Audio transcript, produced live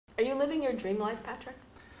Are you living your dream life, Patrick?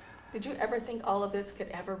 Did you ever think all of this could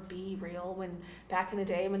ever be real when back in the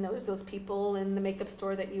day when there was those people in the makeup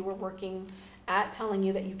store that you were working at telling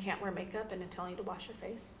you that you can't wear makeup and then telling you to wash your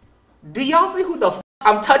face? Do y'all see who the f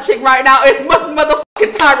I'm touching right now? It's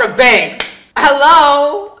motherfucking TYRA BANKS.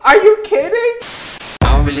 Hello? Are you kidding?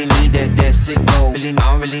 I don't really need that sick go. Really, I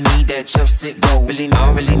don't really need that just sick go. Really, I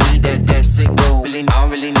don't really need that sick go. Really, I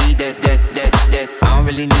don't really need that. I don't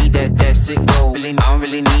really need that sick go. Really, I don't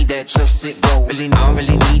really need that just sick go. Really, I don't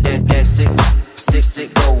really need that sick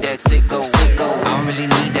go. That sick go. I don't really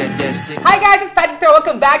need that sick. Hi guys, it's PatrickStarrr.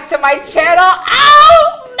 Welcome back to my channel.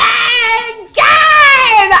 Oh my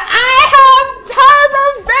God! I have TYRA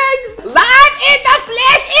BANKS live in the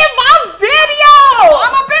flesh in my video.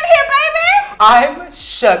 I'm up in here, baby! I'm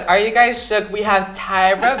shook. Are you guys shook? We have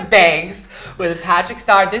TYRA BANKS with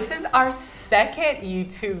PatrickStarrr. This is our second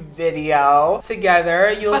YouTube video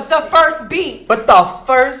together. But the first beat. But the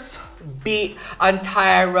first beat on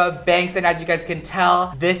TYRA BANKS, and as you guys can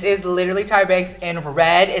tell, this is literally TYRA BANKS in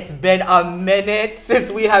red. It's been a minute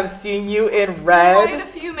since we have seen you in red. Quite a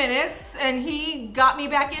few minutes, and he got me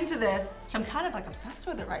back into this. I'm kind of like obsessed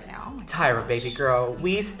with it right now. Oh TYRA, baby girl.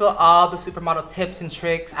 We spill all the supermodel tips and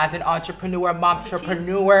tricks as an entrepreneur,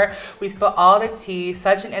 momtrepreneur. We spill all the tea.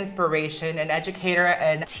 Such an inspiration, an educator,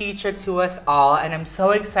 and teacher to us all. And I'm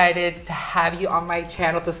so excited to have you on my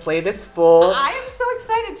channel to slay this fool. I am so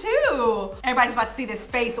excited too. Everybody's about to see this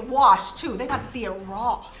face washed too. They're about to see it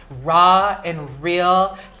raw. Raw and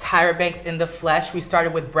real TYRA BANKS in the flesh. We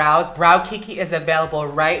started with brows. Brow Kiki is available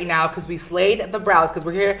right now because we slayed the brows because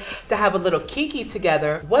we're here to have a little Kiki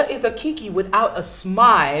together. What is a Kiki without a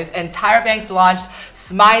SMiZE? And TYRA BANKS launched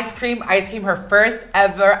SMiZE Cream Ice Cream, her first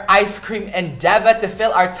ever ice cream endeavor to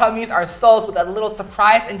fill our tummies, our souls with a little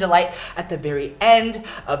surprise and delight at the very end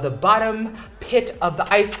of the bottom pit of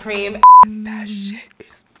the ice cream. That shit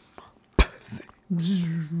is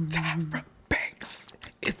TYRA BANKS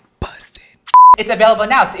is buzzing. It's available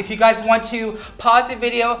now, so if you guys want to pause the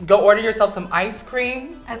video, go order yourself some ice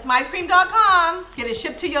cream. At SMiZEcream.com. Get it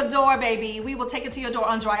shipped to your door, baby. We will take it to your door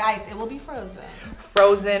on dry ice. It will be frozen.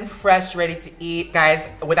 Frozen, fresh, ready to eat. Guys,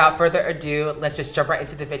 without further ado, let's just jump right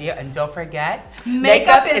into the video. And don't forget,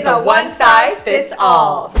 makeup is a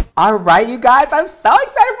one-size-fits-all. All right, you guys, I'm so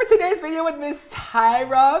excited for today's video with Miss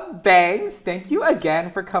TYRA BANKS. Thank you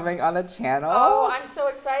again for coming on the channel. Oh, I'm so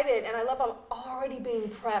excited, and I love I'm already being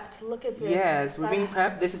prepped. Look at this. Yes, we're being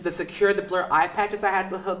prepped. This is the Secure the Blur eye patches I had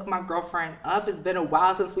to hook my girlfriend up. It's been a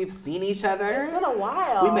while since we've seen each other. It's been a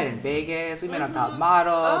while. We met in Vegas. We met on Top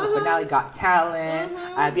Model. The finale Got Talent.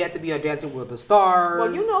 I have yet to be on Dancing with the Stars.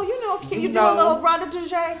 Well, you know. Can you do a little ronde de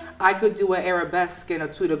jeu? I could do an arabesque and a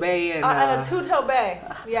tutu bay and a tutu bay.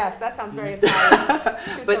 Yes, that sounds very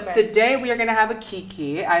Italian. But today we are gonna have a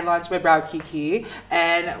Kiki. I launched my brow Kiki,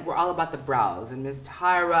 and we're all about the brows. And Miss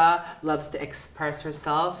TYRA loves to express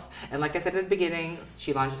herself. And like I said at the beginning,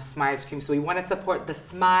 she launched SMiZE Cream. So we want to support the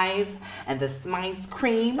SMiZE and the SMiZE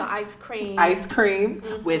Cream. The ice cream. Ice cream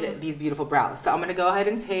with these beautiful brows. So I'm gonna go ahead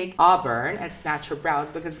and take Auburn and snatch her brows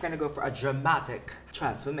because we're gonna go for a dramatic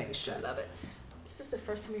transformation. I love it. This is the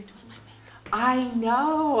first time you're doing my makeup. I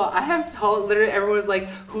know. I have told literally everyone was like,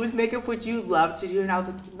 whose makeup would you love to do? And I was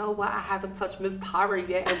like, you know what? I haven't touched Miss TYRA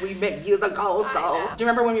yet, and we met years ago. So do you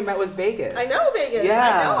remember when we met was Vegas? I know Vegas.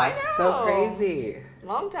 Yeah. I know. So crazy.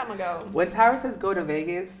 Long time ago. When TYRA says go to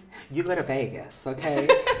Vegas, you go to Vegas, okay?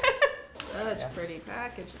 Such pretty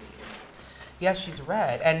packaging. Yes, she's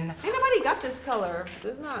red, and ain't nobody got this color.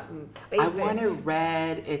 It's not basic. I wanted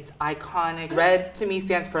red. It's iconic. Red to me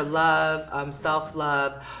stands for love,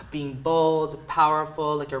 self-love, being bold,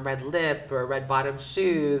 powerful, like a red lip or red bottom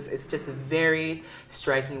shoes. It's just very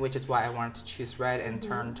striking, which is why I wanted to choose red and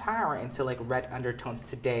turn TYRA into like red undertones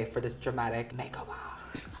today for this dramatic makeover.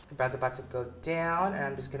 The brow's about to go down, and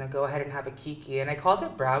I'm just gonna go ahead and have a Kiki. And I called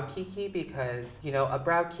it Brow Kiki because, you know, a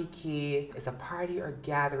Brow Kiki is a party or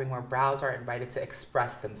gathering where brows are invited to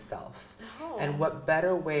express themselves. Oh. And what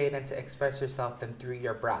better way than to express yourself than through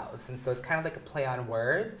your brows? And so it's kind of like a play on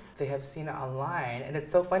words. They have seen it online, and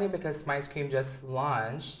it's so funny because SMiZE Cream just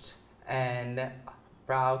launched, and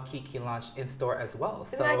Brow Kiki launched in store as well.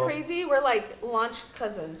 Isn't that crazy? We're like launch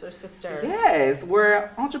cousins or sisters. Yes,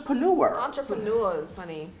 we're entrepreneurs. Entrepreneurs,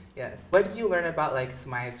 honey. Yes. What did you learn about like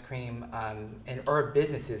SMiZE Cream or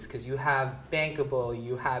businesses? Because you have Bankable,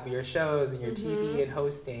 you have your shows and your TV and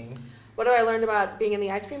hosting. What do I learn about being in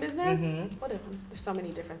the ice cream business? There's so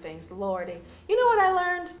many different things. Lordy. You know what I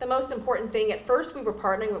learned? The most important thing, at first we were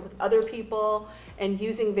partnering with other people and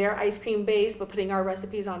using their ice cream base, but putting our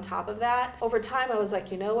recipes on top of that. Over time, I was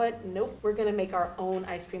like, you know what? Nope, we're gonna make our own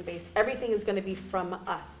ice cream base. Everything is gonna be from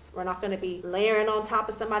us. We're not gonna be layering on top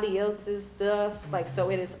of somebody else's stuff. Like,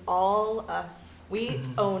 so it is all us. We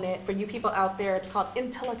own it. For you people out there, it's called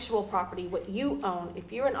intellectual property, what you own.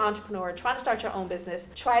 If you're an entrepreneur trying to start your own business,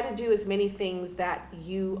 try to do as many things that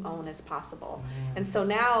you own as possible. And so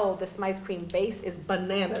now the SMiZE cream base is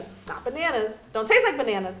bananas. Not bananas. Don't taste like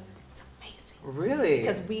bananas. It's amazing. Really?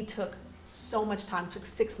 Because we took so much time, took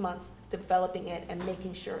 6 months developing it and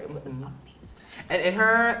making sure it was amazing. And in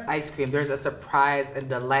her ice cream, there's a surprise and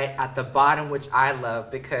delight at the bottom, which I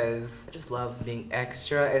love because I just love being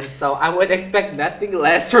extra. And so I would expect nothing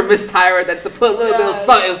less from Miss Tyra than to put a little bit of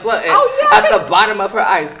something at the bottom of her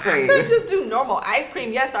ice cream. I could just do normal ice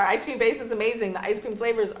cream. Yes, our ice cream base is amazing. The ice cream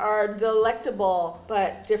flavors are delectable,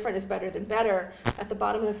 but different is better than better. At the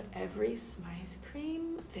bottom of every SMiZE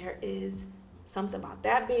cream, there is something about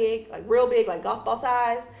that big, like real big, like golf ball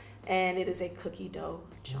size, and it is a cookie dough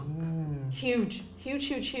chunk. Huge, huge,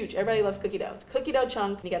 huge, huge. Everybody loves cookie dough. It's a cookie dough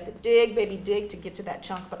chunk. You got the dig, baby, dig to get to that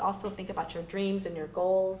chunk, but also think about your dreams and your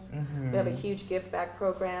goals. We have a huge give back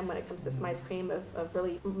program when it comes to SMiZE cream of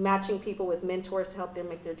really matching people with mentors to help them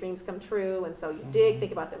make their dreams come true. And so you dig,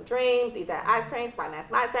 think about them dreams, eat that ice cream, find that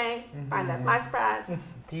SMiZE cream, find that SMiZE surprise.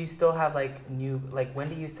 Do you still have like when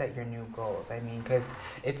do you set your new goals? I mean, because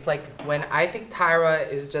it's like when I think Tyra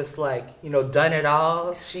is just like, you know, done it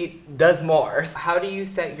all, she does more. How do you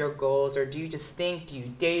set your goals, or do you just think, do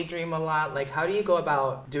you daydream a lot? Like, how do you go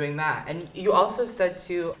about doing that? And you also said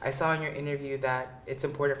too, I saw in your interview that it's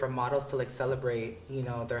important for models to like celebrate, you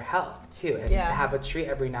know, their health too, and to have a treat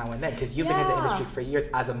every now and then, because you've been in the industry for years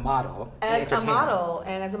as a model. As a model,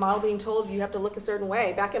 and as a model being told you have to look a certain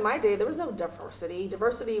way. Back in my day, there was no diversity.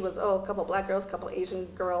 Diversity was, oh, a couple black girls, a couple Asian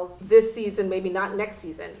girls this season, maybe not next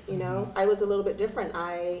season, you know? I was a little bit different.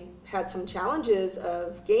 I had some challenges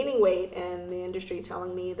of gaining weight and the industry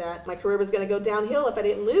telling me that my career was gonna go downhill if I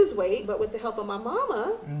didn't lose weight, but with the help of my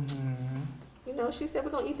mama, you know, she said,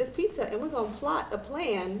 we're gonna eat this pizza and we're gonna plot a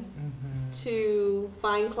plan to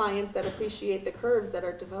find clients that appreciate the curves that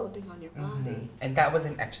are developing on your body. And that was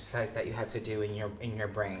an exercise that you had to do in your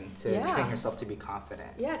brain to train yourself to be confident.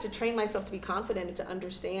 Yeah, to train myself to be confident and to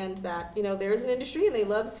understand that, you know, there's an industry and they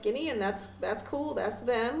love skinny and that's cool, that's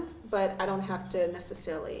them, but I don't have to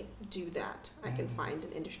necessarily do that. I can find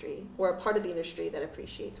an industry or a part of the industry that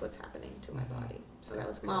appreciates what's happening to my body. So that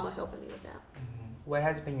was mama helping me with that. What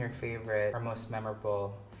has been your favorite or most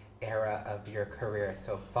memorable era of your career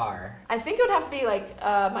so far? I think it would have to be like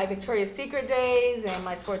my Victoria's Secret days and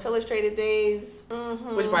my Sports Illustrated days.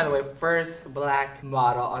 Which, by the way, first black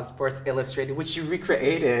model on Sports Illustrated, which you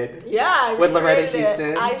recreated. Yeah, I with Loretta recreated it.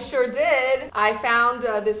 Houston. I sure did. I found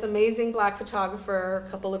this amazing black photographer a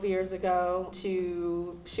couple of years ago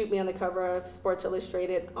to shoot me on the cover of Sports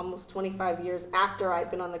Illustrated almost 25 years after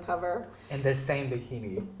I'd been on the cover. In the same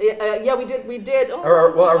bikini. Yeah, we did. Oh,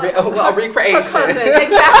 a recreation. Her cousin,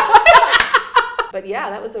 exactly. But yeah,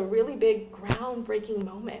 that was a really big groundbreaking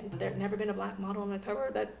moment. There had never been a black model on the cover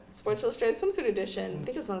of that Sports Illustrated swimsuit edition. I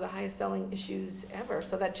think it's one of the highest selling issues ever.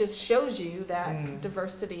 So that just shows you that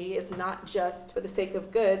diversity is not just for the sake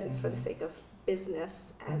of good, it's for the sake of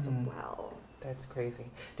business as well. That's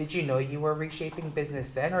crazy. Did you know you were reshaping business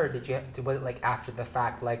then, or was it like after the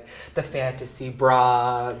fact, like the fantasy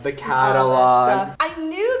bra, the catalog? I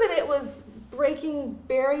knew that it was breaking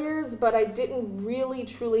barriers, but I didn't really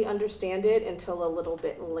truly understand it until a little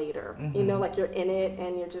bit later. You know, like you're in it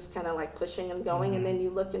and you're just kind of like pushing and going, and then you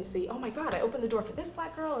look and see, oh my God, I opened the door for this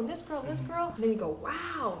black girl and this girl, this girl, and then you go,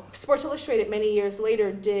 wow. Sports Illustrated many years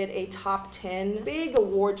later did a top 10 big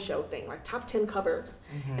award show thing, like top 10 covers,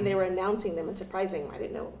 and they were announcing them and surprising. I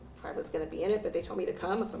didn't know if I was going to be in it, but they told me to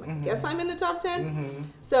come, so I'm like, I guess I'm in the top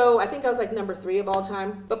 10. So I think I was like number 3 of all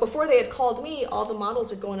time. But before they had called me, all the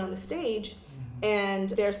models are going on the stage and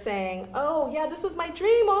they're saying, oh yeah, this was my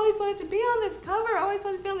dream. I always wanted to be on this cover. I always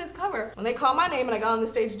wanted to be on this cover. When they called my name and I got on the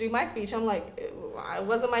stage to do my speech, I'm like, it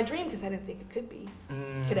wasn't my dream because I didn't think it could be,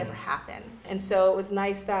 could ever happen. And so it was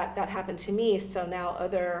nice that that happened to me. So now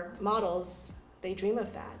other models, they dream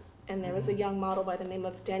of that. And there was a young model by the name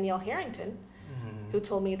of Danielle Harrington who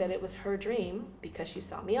told me that it was her dream because she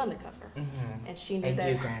saw me on the cover. And she knew that.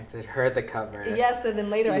 And you granted her the cover. Yes, and then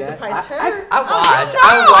later I surprised her. I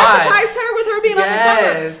surprised her with her being on the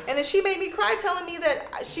cover. And then she made me cry telling me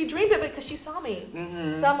that she dreamed of it because she saw me.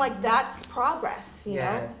 So I'm like, that's progress, you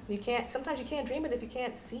know? You can't, sometimes you can't dream it if you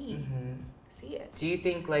can't see. see it. Do you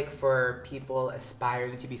think, like, for people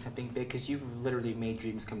aspiring to be something big, because you've literally made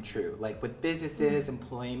dreams come true, like with businesses,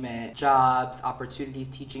 employment, jobs, opportunities,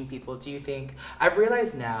 teaching people, do you think, I've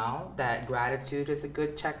realized now that gratitude is a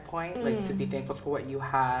good checkpoint, like to be thankful for what you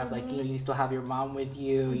have, like, you know, you still have your mom with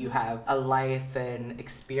you, you have a life and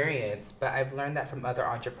experience, but I've learned that from other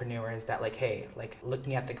entrepreneurs that, like, hey, like,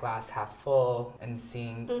 looking at the glass half full and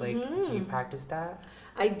seeing, like, do you practice that?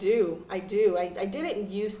 I do. I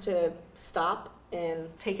didn't used to stop and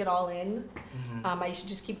take it all in. I used to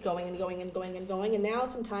just keep going and going and going and going. And now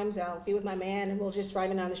sometimes I'll be with my man and we'll just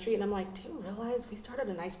driving down the street and I'm like, do you realize we started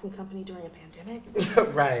an ice cream company during a pandemic?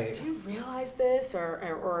 Right. Do you realize this?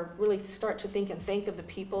 Or really start to think of the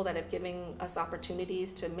people that have given us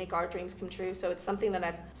opportunities to make our dreams come true. So it's something that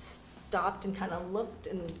I've stopped and kind of looked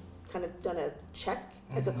and kind of done a check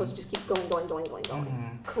as opposed to just keep going.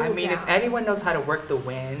 Cool I mean, down. if anyone knows how to work the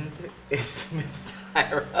wind, it's Miss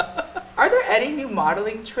TYRA. Are there any new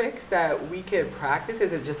modeling tricks that we could practice?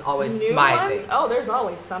 Is it just always New smizing? ones? Oh, there's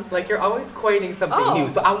always something. Like, you're always coining something new,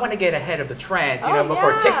 so I want to get ahead of the trend, you know, Oh,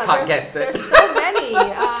 before yeah. TikTok gets it. There's so many.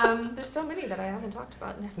 There's so many that I haven't talked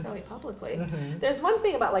about necessarily publicly. There's one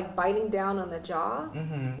thing about like biting down on the jaw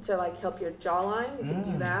to like help your jawline. You can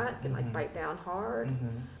do that. You can like bite down hard.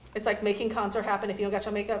 It's like making contour happen. If you don't got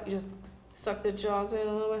your makeup, you just suck the jaws in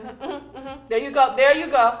a little bit. There you go. There you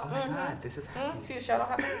go. Oh my God, this is happening. See the shadow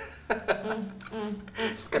happen?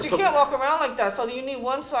 But you can't walk around like that, so you need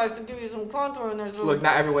one size to give you some contour in there. So look,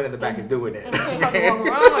 not everyone in the back is doing it. you can't have to walk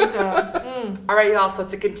around like that. All right, y'all, so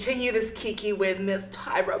to continue this kiki with Miss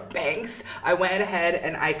TYRA Banks, I went ahead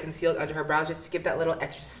and I concealed under her brows just to give that little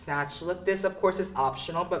extra snatch look. This, of course, is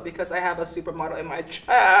optional, but because I have a supermodel in my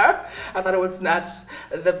chair, I thought I would snatch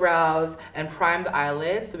the brows and prime the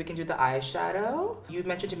eyelids so we can do the eyeshadow. You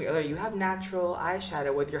mentioned to me earlier you have natural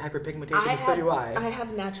eyeshadow with your hyperpigmentation, and so do I. I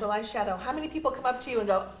have natural eyeshadow. How many people come up to you and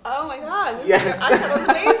go, oh my God, this Yes. your eyeshadow's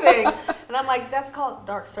amazing. And I'm like, that's called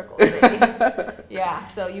dark circles, baby. Yeah,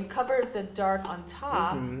 so you've covered the dark on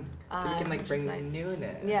top. So we can like which bring is nice.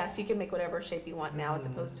 newness. Yeah, so you can make whatever shape you want now as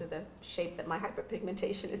opposed to the shape that my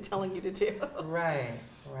hyperpigmentation is telling you to do. Right,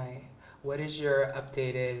 right. What is your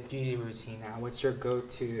updated beauty routine now? What's your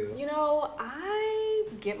go-to? You know, I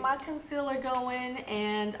get my concealer going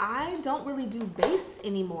and I don't really do base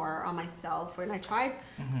anymore on myself. And I tried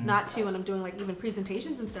not to when I'm doing like even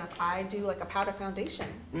presentations and stuff. I do like a powder foundation.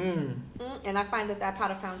 And I find that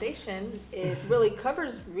powder foundation, it really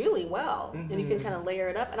covers really well. And you can kind of layer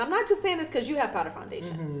it up. And I'm not just saying this because you have powder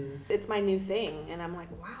foundation. It's my new thing. And I'm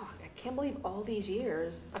like, wow, I can't believe all these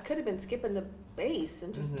years I could have been skipping the base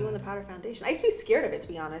and just doing the powder foundation. I used to be scared of it, to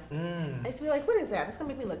be honest. I used to be like, what is that? That's gonna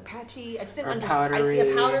make me look patchy. I just didn't understand. Powdery.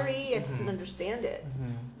 I just didn't understand it.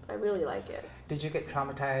 But I really like it. Did you get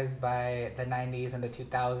traumatized by the 90s and the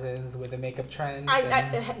 2000s with the makeup trends?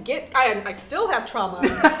 I still have trauma.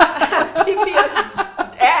 I have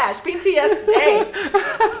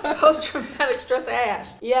PTSD, post-traumatic stress ash.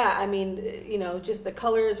 Yeah, I mean, you know, just the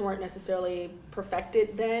colors weren't necessarily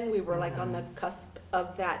perfected then. We were like on the cusp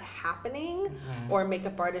of that happening, or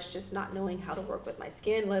makeup artists just not knowing how to work with my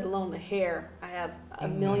skin, let alone the hair. I have a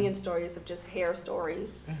million stories of just hair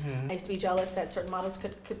stories. I used to be jealous that certain models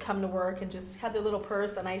could come to work and just have their little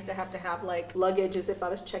purse, and I used to have like luggage as if I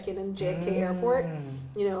was checking in JFK airport,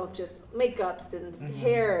 you know, just makeups and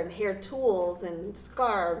hair and hair tools and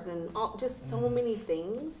scarves and all, just so many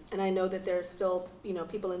things. And I know that there's still, you know,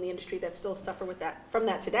 people in the industry that still suffer with that from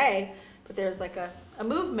that today. But there's like a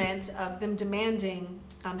movement of them demanding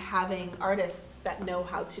having artists that know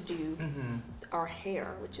how to do our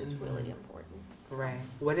hair, which is really important. Right.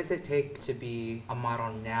 What does it take to be a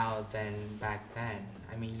model now than back then?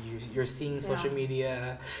 I mean, you're seeing social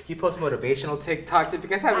media. You post motivational TikToks. If you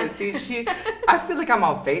guys haven't seen, I feel like I'm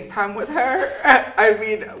on FaceTime with her. I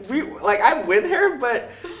mean, I'm with her,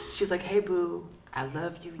 but she's like, hey, boo. I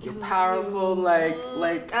love you. You're powerful. Like.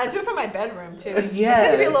 And I do it from my bedroom too. Yes. I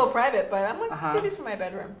tend to be a little private, but I'm like, do this from my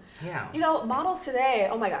bedroom. Yeah. You know, models today.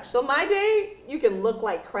 Oh my gosh. So my day, you can look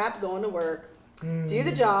like crap going to work, do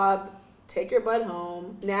the job, take your butt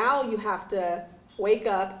home. Now you have to wake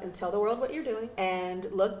up and tell the world what you're doing and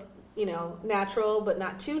look, you know, natural, but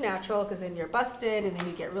not too natural, because then you're busted, and then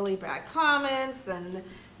you get really bad comments, and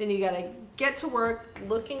then you gotta get to work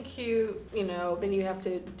looking cute, you know, then you have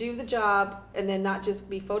to do the job, and then not just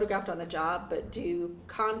be photographed on the job, but do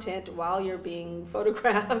content while you're being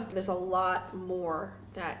photographed. There's a lot more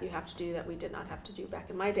that you have to do that we did not have to do back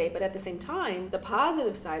in my day. But at the same time, the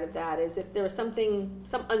positive side of that is if there was some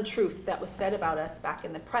untruth that was said about us back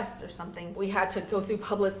in the press or something, we had to go through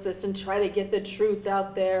publicists and try to get the truth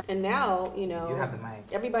out there. And now, you know, you have the mic.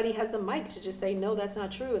 Everybody has the mic to just say, no, that's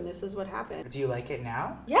not true, and this is what happened. Do you like it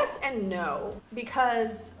now? Yes and no,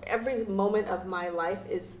 because every moment of my life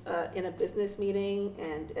is in a business meeting,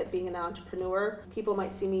 and being an entrepreneur, people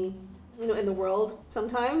might see me, you know, in the world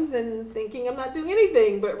sometimes and thinking I'm not doing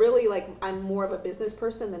anything, but really, like, I'm more of a business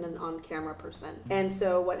person than an on-camera person. And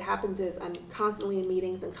so what happens is I'm constantly in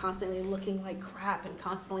meetings and constantly looking like crap, and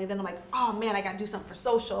constantly then I'm like, oh man, I gotta do something for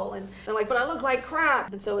social, and I'm like, but I look like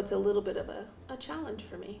crap. And so it's a little bit of a challenge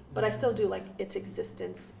for me, but I still do like its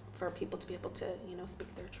existence for people to be able to, you know,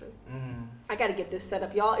 speak their truth. I gotta get this set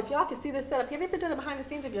up, y'all. If y'all can see this setup, have you ever done the behind the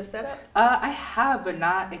scenes of your setup? I have, but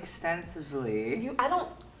not extensively. I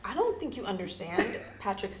don't think you understand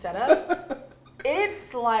Patrick's setup.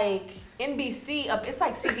 It's like NBC up. It's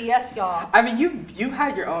like CBS, y'all. I mean, you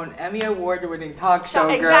had your own Emmy Award-winning talk show,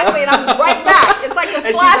 girl. Exactly, and I'm right back. It's like a and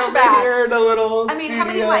flashback. She's over here in the little I mean, how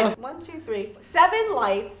many lights? 1, 2, 3, 7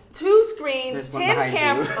 lights, 2 screens, 10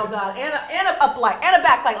 cameras. Oh God, and a uplight and a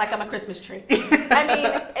backlight, like I'm a Christmas tree. I mean,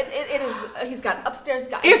 it is. He's got upstairs.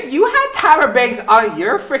 If you had Tyra Banks on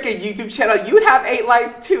your freaking YouTube channel, you'd have 8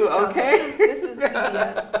 lights too. Okay. So this is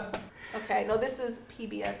CBS. Okay, no, this is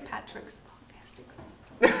PBS, Patrick's podcasting system.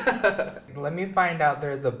 Let me find out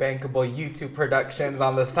there's a bankable YouTube Productions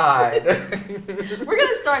on the side. We're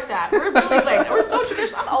gonna start that. We're really late. We're so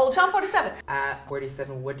traditional. I'm old. I'm 47. At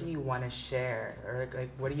 47, what do you want to share? Or like,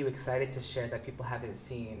 what are you excited to share that people haven't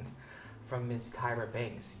seen from Miss Tyra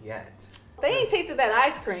Banks yet? They ain't tasted that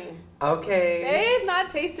ice cream. Okay. They've not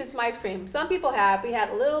tasted some ice cream. Some people have. We had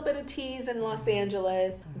a little bit of teas in Los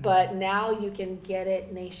Angeles, but now you can get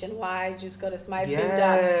it nationwide. Just go to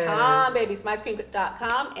SMiZecream.com, baby,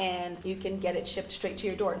 SMiZecream.com, and you can get it shipped straight to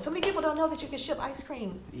your door. And so many people don't know that you can ship ice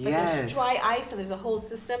cream. Like there's dry ice, and there's a whole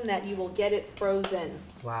system that you will get it frozen.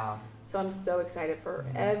 Wow. So I'm so excited for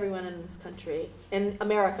everyone in this country, in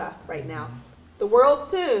America right now. The world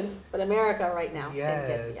soon, but America right now can get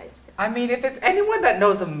the ice cream. I mean, if it's anyone that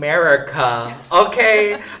knows America,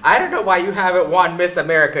 okay, I don't know why you haven't won Miss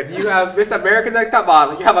America's. You have Miss America's Next Top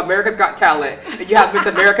Model, you have America's Got Talent, and you have Miss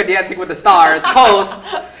America Dancing with the Stars host.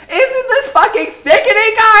 Isn't this fucking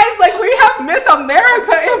sickening, guys? Like, we have Miss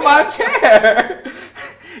America in my chair.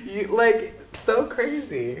 Like, so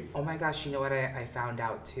crazy. Oh my gosh, you know what I found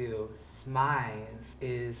out too? SMiZE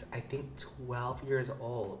is, I think, 12 years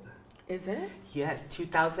old. Is it? Yes,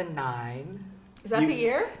 2009. Is that the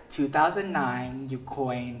year? 2009, you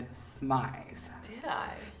coined SMiZE. Did I?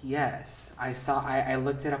 Yes. I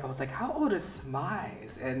looked it up. I was like, how old is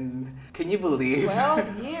SMiZE? And can you believe?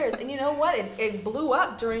 12 years. And you know what? It blew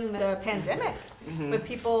up during the pandemic with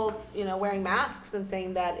people, you know, wearing masks and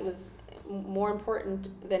saying that it was more important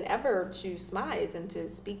than ever to SMiZE and to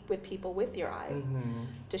speak with people with your eyes,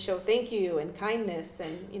 to show thank you and kindness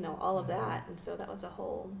and, you know, all of that. And so that was a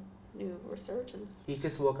whole new resurgence. You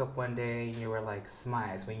just woke up one day and you were like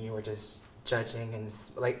SMiZE when you were just judging and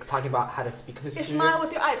like talking about how to speak. Smile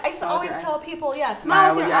with your eyes. I used to always tell people,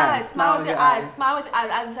 smile with your eyes, smile with your eyes, smile with your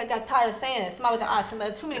eyes. I got tired of saying it, smile with your eyes,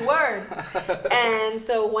 too many words. And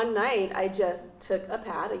so one night I just took a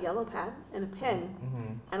pad, a yellow pad, and a pen,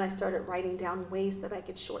 and I started writing down ways that I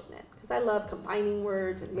could shorten it. Because I love combining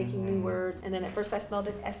words and making new words. And then at first I spelled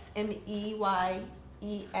it SMiYES.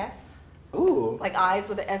 Ooh. Like eyes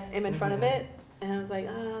with an SM in front of it. And I was like,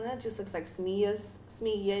 oh, that just looks like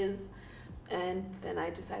SMiZE. And then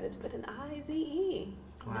I decided to put an IZE. And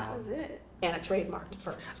that was it. And I trademarked it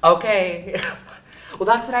first. Okay. Well,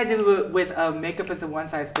 that's what I did with Makeup is a One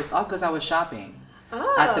Size Fits All, because I was shopping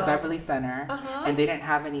at the Beverly Center. And they didn't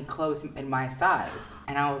have any clothes in my size.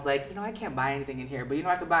 And I was like, you know, I can't buy anything in here. But you know,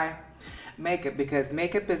 I could buy makeup, because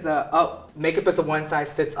makeup is a one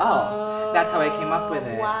size fits all. That's how I came up with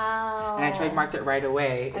it. Wow. And I trademarked it right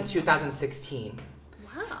away in 2016.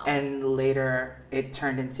 Wow. And later it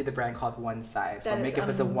turned into the brand called One Size. But makeup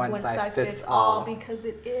is a one size fits all. Because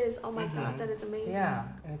it is. Oh my God, that is amazing. Yeah.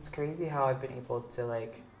 And it's crazy how I've been able to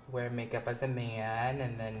like wear makeup as a man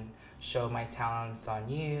and then show my talents on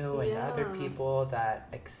you and other people that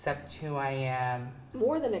accept who I am.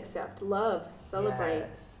 More than accept, love, celebrate.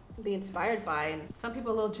 Yes. Be inspired by, and some people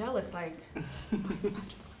are a little jealous, like, oh, is Patrick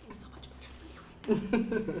looking so much better than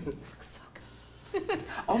you? Looks so good.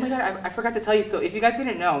 Oh my God, I forgot to tell you. So if you guys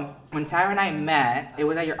didn't know, when Tyra and I met, it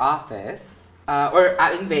was at your office. or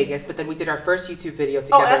out in Vegas, but then we did our first YouTube video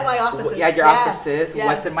together. Oh, at my offices. Yeah, your offices. Yes.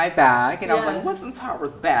 What's in my bag? And I was like, what's in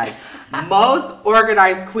TYRA's bag? Most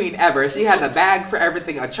organized queen ever. She has a bag for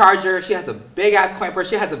everything, a charger. She has a big ass coin purse.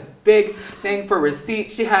 She has a big thing for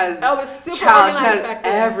receipts. She has Oh, it's super child. She organized has back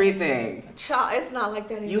then. everything. Child, it's not like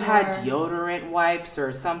that anymore. You had deodorant wipes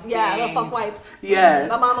or something. Yeah, the funk wipes. Yes.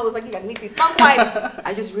 My mama was like, you gotta meet these funk wipes.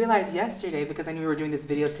 I just realized yesterday, because I knew we were doing this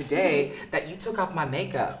video today, that you took off my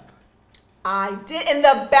makeup. I did in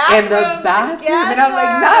the bathroom. In the bathroom, together. and I'm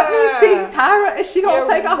like, not me seeing TYRA. Is she gonna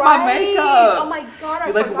take off my makeup? Oh my god!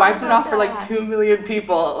 You like wiped it off for like 2 million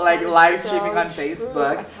people, like live streaming on so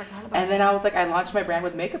Facebook. I forgot about And then I was like, I launched my brand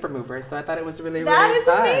with makeup removers, so I thought it was really, that really is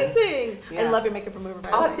fun. amazing. Yeah. I love your makeup remover. By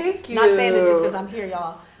the Oh, way. thank you. Not saying this just because I'm here,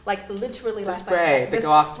 y'all. Like literally The last spray, night. the go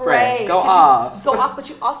off spray. Go 'Cause off. you go off, but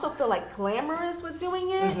you also feel like glamorous with doing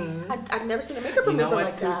it. I've never seen a makeup You know remover what?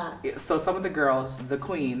 like that. So some of the girls, the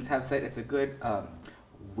queens, have said it's a good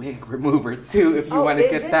wig remover too, if you Oh, want to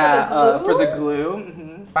is get it that for the for the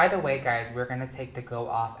glue. By the way, guys, we're gonna take the go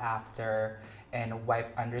off after and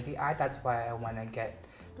wipe under the eye. That's why I want to get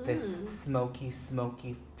this smoky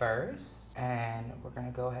first, and we're gonna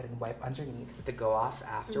go ahead and wipe underneath with the go off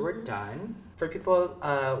after we're done. For people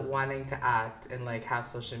wanting to act and like have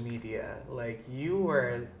social media, like you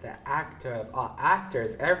were the actor of all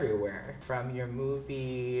actors everywhere, from your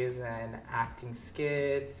movies and acting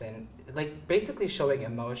skits and like basically showing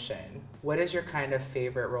emotion. What is your kind of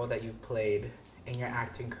favorite role that you've played in your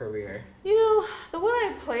acting career? You know, the one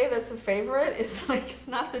I play that's a favorite is like, it's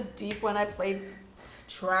not the deep one. I played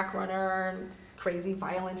track runner and crazy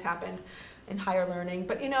violence happened in Higher Learning.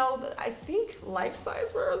 But you know, I think Life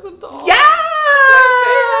Size where I was a doll.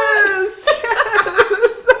 Yes!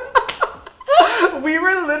 Yes! We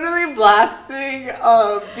were literally blasting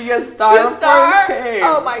Be a Star Star? for Pink.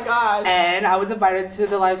 Oh my gosh. And I was invited to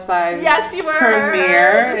the Life Size Yes, you were.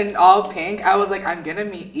 premiere in all pink. I was like, I'm gonna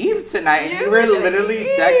meet Eve tonight. And you were gonna literally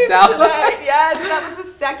meet decked Eve out. tonight. Yes, that was the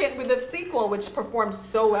second with the sequel, which performed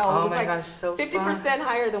so well. Oh It was my like gosh, so 50%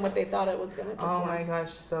 higher than what they thought it was gonna perform. Oh my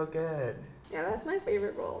gosh, so good. Yeah, that's my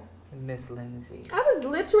favorite role. Miss Lindsay. I was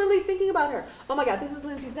literally thinking about her. Oh my god, this is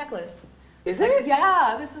Lindsay's necklace. Is it?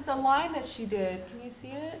 Yeah, this is the line that she did. Can you see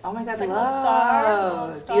it? Oh my god, It's like love. little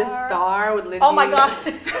stars, Be a Star with Lindsay. Oh my god.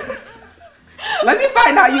 Let me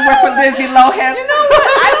find out you work for Lindsay Lohan. You know what?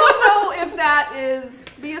 I don't know if that is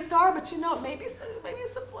Be a Star, but you know, maybe it's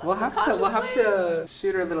We'll have to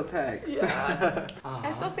shoot her a little text. Yeah.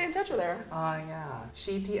 I still stay in touch with her. Oh yeah.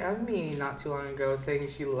 She DM'd me not too long ago saying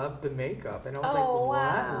she loved the makeup, and I was Oh, like,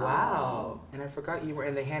 wow. wow. And I forgot you were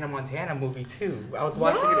in the Hannah Montana movie too. I was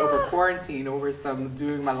watching it over quarantine, over some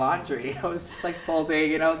doing my laundry. I was just like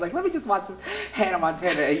folding, and I was like, let me just watch Hannah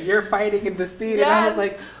Montana, and you're fighting in the scene, and I was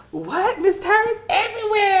like, what? Miss TYRA's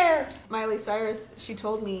everywhere. Miley Cyrus, she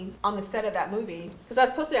told me on the set of that movie, because I was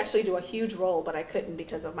supposed to actually do a huge role, but I couldn't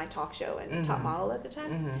because of my talk show and Top Model at the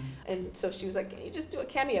time. And so she was like, can you just do a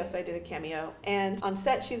cameo? So I did a cameo. And on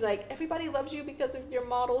set, she's like, everybody loves you because of your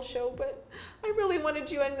model show, but I really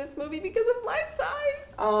wanted you in this movie because of Life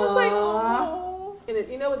Size. I was like, oh. And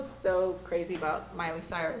you know what's so crazy about Miley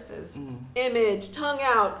Cyrus is image, tongue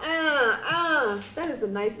out, that is the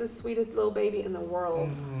nicest, sweetest little baby in the world.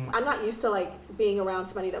 I'm not used to like being around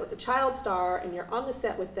somebody that was a child star and you're on the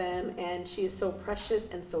set with them and she is so precious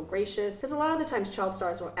and so gracious. Because a lot of the times child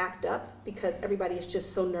stars will act up because everybody is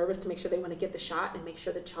just so nervous to make sure they want to get the shot and make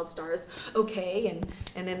sure the child star is okay,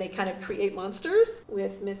 and then they kind of create monsters.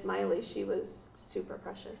 With Miss Miley, she was super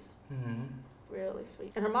precious. Really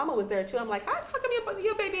sweet. And her mama was there too. I'm like, how come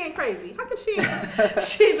your baby ain't crazy? How come she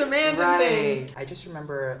demanding things? I just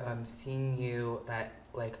remember seeing you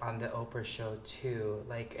like on the Oprah show too,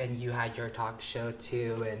 like, and you had your talk show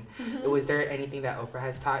too, and was there anything that Oprah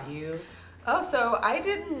has taught you? Oh, So I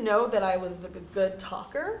didn't know that I was a good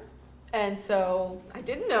talker. And so I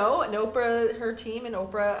didn't know, and Oprah, her team and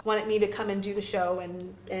Oprah wanted me to come and do the show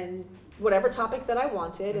and whatever topic that I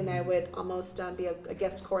wanted, and I would almost be a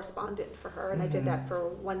guest correspondent for her, and I did that for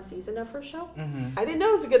one season of her show. I didn't know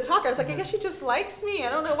I was a good talker. I was like, I guess she just likes me. I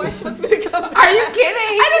don't know why she wants me to come back. Are you kidding?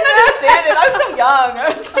 I didn't understand it. I was so young.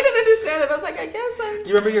 I didn't understand it. I was like, I guess I'm... Do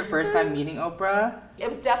you remember your first time meeting Oprah? It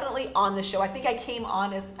was definitely on the show. I think I came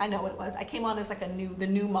on as, I know what it was. I came on as like the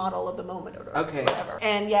new model of the moment or whatever.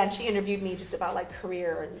 And yeah, and she interviewed me just about like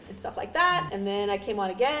career and stuff like that. And then I came on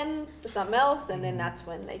again for something else. And then that's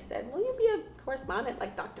when they said, will you be a correspondent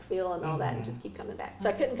like Dr. Phil and all that, and just keep coming back. So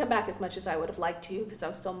I couldn't come back as much as I would have liked to because I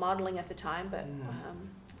was still modeling at the time, but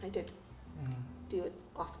I did. do it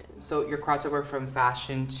often. So your crossover from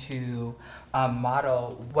fashion to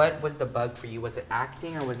model, what was the bug for you? Was it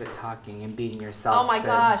acting or was it talking and being yourself? Oh my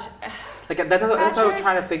gosh. Like that's what I'm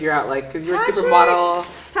trying to figure out. Like, because you're a supermodel.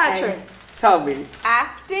 Patrick, tell me.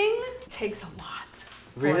 acting takes a lot.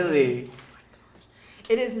 For Really? me.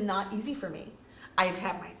 It is not easy for me. I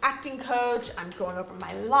have my acting coach, I'm going over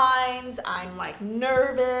my lines, I'm like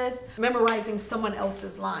nervous, memorizing someone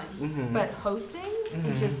else's lines. But hosting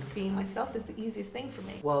and just being myself is the easiest thing for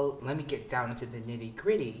me. Well, let me get down into the nitty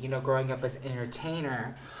gritty. You know, growing up as an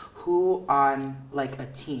entertainer, who on like a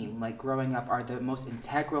team, like growing up, are the most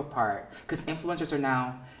integral part? Because influencers are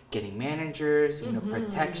now getting managers, you know,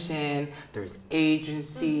 protection, there's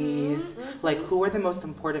agencies. Like, who are the most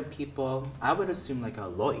important people? I would assume like a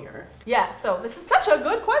lawyer. Yeah, so this is such a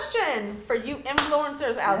good question for you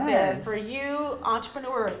influencers out there, for you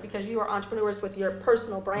entrepreneurs, because you are entrepreneurs with your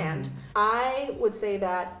personal brand. I would say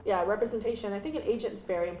that, yeah, representation, I think an agent is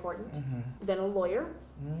very important. Then a lawyer.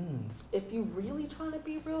 If you really trying to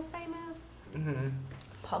be real famous,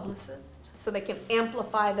 publicist, so they can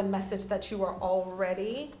amplify the message that you are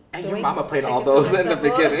already and doing. Your mama played all those in the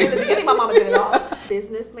beginning. In the beginning, my mama did it all.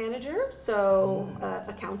 Business manager, so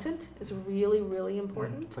accountant is really, really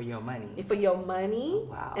important. For your money. For your money, Oh,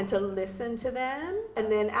 wow. and to listen to them. And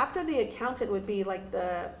then after the accountant would be like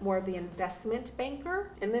the more of the investment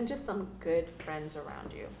banker, and then just some good friends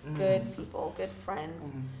around you. Good people, good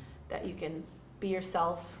friends that you can be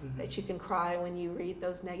yourself, that you can cry when you read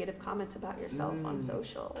those negative comments about yourself on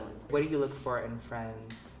social. What do you look for in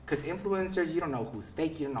friends? Because influencers, you don't know who's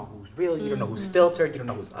fake, you don't know who's real, you don't know who's filtered, you don't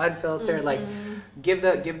know who's unfiltered. Like, give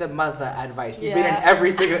the mother advice. You've been in every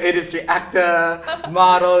single industry, actor,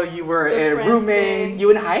 model, you were in roommates, you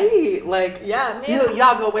and Heidi. Like,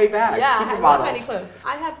 y'all go way back. Yeah, Supermodel. I love Heidi Klum.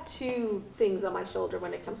 I have two things on my shoulder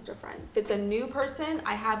when it comes to friends. If it's a new person,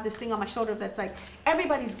 I have this thing on my shoulder that's like,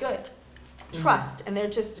 everybody's good. Trust, and they're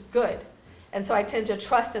just good. And so I tend to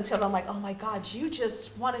trust until I'm like, oh my God, you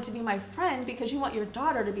just wanted to be my friend because you want your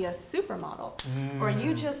daughter to be a supermodel. Or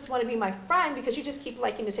you just want to be my friend because you just keep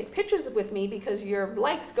liking to take pictures with me because your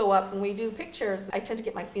likes go up when we do pictures. I tend to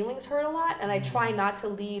get my feelings hurt a lot, and I try not to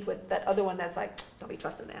lead with that other one that's like, don't be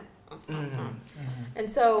trusting them. And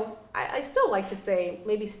so I still like to say,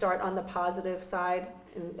 maybe start on the positive side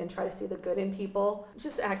and try to see the good in people.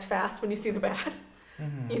 Just act fast when you see the bad.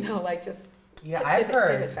 You know, like just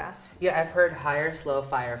pivot fast. Yeah, I've heard hire slow,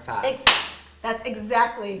 fire fast. That's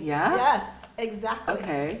exactly. Yeah? Yes, exactly.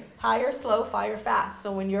 Okay. Hire slow, fire fast.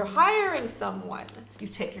 So when you're hiring someone, you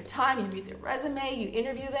take your time, you read their resume, you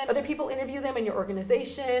interview them. Other people interview them in your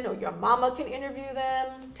organization, or your mama can interview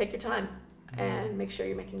them. Take your time and make sure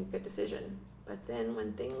you're making a good decision. But then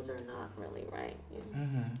when things are not really right,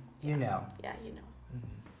 you know. Yeah, you know.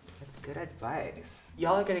 That's good advice.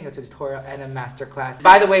 Y'all are getting a tutorial and a master class.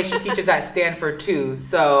 By the way, she teaches at Stanford too,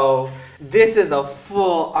 so this is a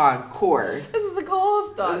full-on course. This is a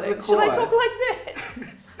course, darling. Should I talk like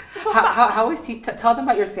this? How is tell them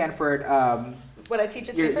about your Stanford what I teach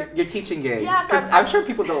at Stanford? Your teaching gigs. Yeah, because I'm sure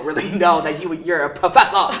people don't really know that you're a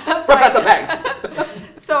professor. Professor Banks.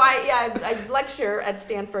 So I lecture at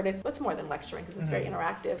Stanford. It's more than lecturing because it's very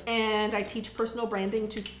interactive. And I teach personal branding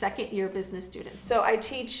to second-year business students. So I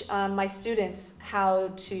teach my students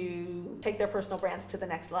how to take their personal brands to the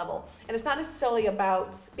next level. And it's not necessarily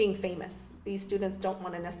about being famous. These students don't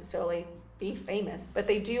want to necessarily be famous, but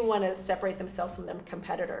they do want to separate themselves from their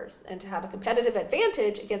competitors and to have a competitive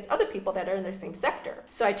advantage against other people that are in their same sector.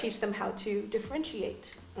 So I teach them how to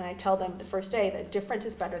differentiate. And I tell them the first day that different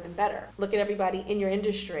is better than better. Look at everybody in your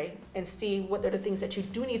industry and see what are the things that you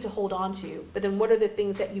do need to hold on to, but then what are the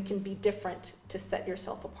things that you can be different to set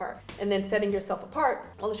yourself apart. And then setting yourself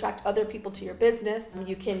apart will attract other people to your business.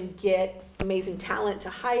 You can get amazing talent to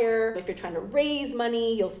hire. If you're trying to raise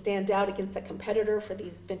money, you'll stand out against a competitor for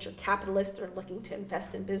these venture capitalists that are looking to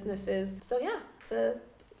invest in businesses. So yeah, it's a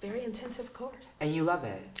very intensive course. And you love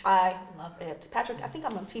it. I love it. Patrick, I think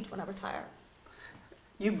I'm gonna teach when I retire.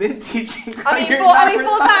 You've been teaching.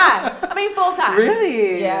 I mean full time.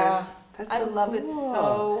 Really? Yeah. That's I so love it cool.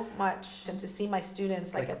 so much. And to see my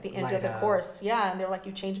students like at the end of the course, and they're like,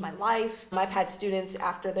 you changed my life. I've had students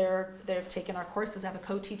after they've taken our courses. I have a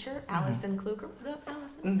co-teacher, Allison Kluger. What up,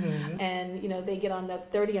 Allison? And you know, they get on the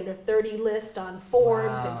 30 under 30 list on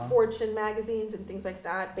Forbes and Fortune magazines and things like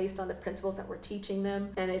that based on the principles that we're teaching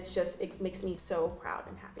them. And it's just, it makes me so proud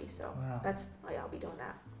and happy. So that's why I'll be doing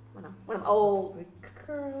that when I'm old.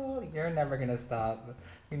 Girl, you're never gonna stop.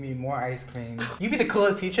 Give me more ice cream. You'd be the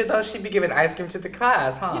coolest teacher though. She'd be giving ice cream to the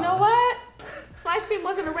class, huh? You know what? So ice cream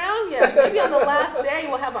wasn't around yet. Maybe on the last day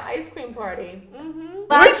we'll have an ice cream party.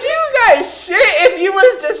 Would you guys shit if you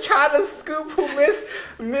was just trying to scoop who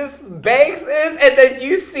Miss Banks is, and then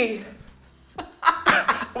you see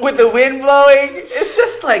with the wind blowing? It's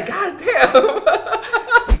just like, goddamn.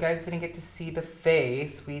 You guys didn't get to see the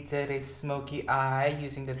face. We did a smoky eye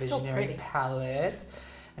using the Visionary palette,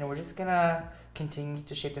 and we're just gonna continue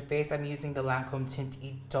to shape the face. I'm using the Lancome Tint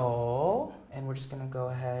Idole, and we're just gonna go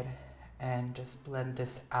ahead and just blend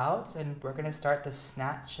this out, and we're gonna start the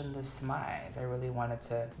snatch and the SMiZE. I really wanted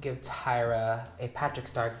to give Tyra a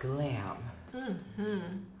PatrickStarrr glam.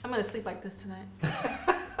 I'm gonna sleep like this tonight.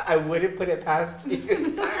 I wouldn't put it past you.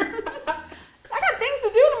 I got things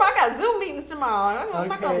to do tomorrow. I got Zoom meetings tomorrow. I'm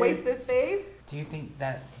not gonna waste this face. Do you think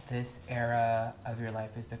that this era of your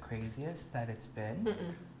life is the craziest that it's been?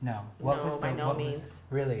 No. By no means.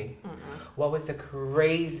 Really? What was the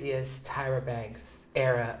craziest Tyra Banks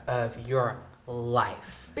era of your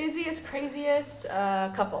life? Busiest, craziest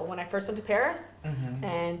couple. When I first went to Paris,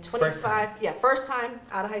 and 25. First time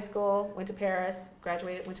out of high school, went to Paris,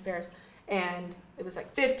 graduated, went to Paris, and it was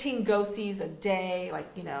like 15 go-sees a day, like,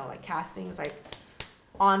 you know, like castings, like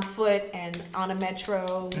on foot and on a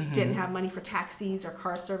metro. We didn't have money for taxis or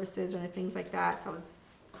car services or things like that, so it was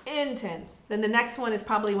intense. Then the next one is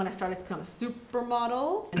probably when I started to become a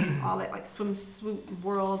supermodel and all that, like swimsuit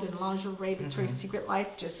world and lingerie, Victoria's Secret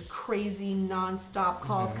life, just crazy non-stop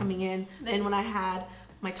calls coming in. Then when I had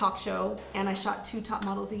my talk show, and I shot 2 top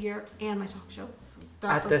models a year and my talk show. So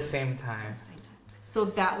at the same time. So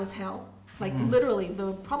that was hell. Like literally,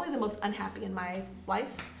 probably the most unhappy in my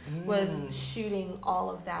life was shooting all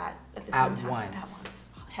of that at the same time. At once.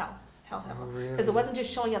 Hell. Really? Because it wasn't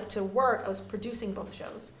just showing up to work, I was producing both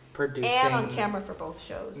shows. And on camera for both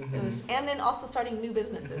shows. It was, and then also starting new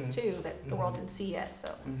businesses too that the world didn't see yet. So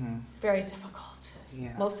it was very difficult.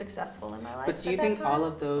 Yeah. most successprepped in my life. But do you think all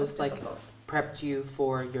of those like prepped you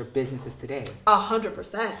for your businesses today?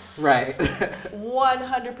 100%. Right.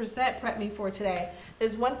 100% prepped me for today.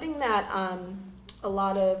 There's one thing that a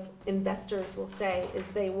lot of investors will say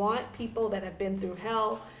is they want people that have been through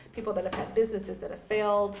hell, people that have had businesses that have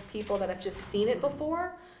failed, people that have just seen it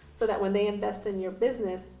before, so that when they invest in your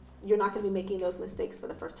business, you're not going to be making those mistakes for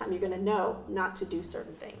the first time. You're going to know not to do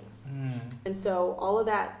certain things. And so all of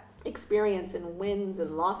that experience and wins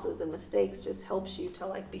and losses and mistakes just helps you to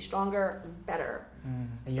like be stronger and better.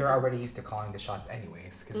 And you're already used to calling the shots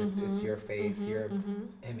anyways, because it's your face, your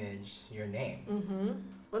image, your name.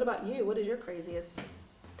 What about you? What is your craziest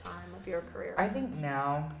time of your career? I think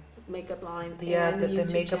now makeup line, and the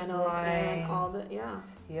YouTube makeup channels line, and all the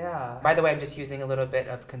Yeah. By the way, I'm just using a little bit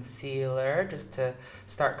of concealer just to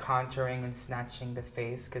start contouring and snatching the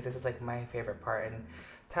face, because this is like my favorite part. And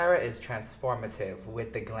Tyra is transformative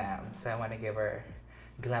with the glam, so I want to give her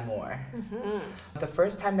glamour. The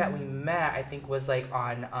first time that we met, I think, was like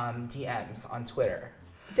on DMs on Twitter.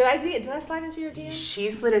 Did I slide into your DMs? She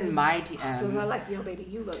slid in my DMs. So I was like, yo, baby,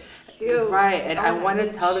 you look cute. Right, and I want to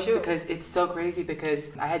tell this because it's so crazy,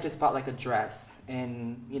 because I had just bought like a dress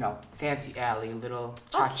in, you know, Santee Alley, little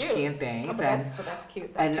tchotchke and things. But that's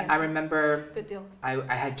cute. That's and I remember good deals. I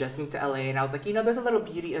had just moved to LA, and I was like, you know, there's a little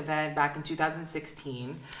beauty event back in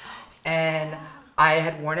 2016, and I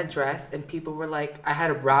had worn a dress, and people were like, I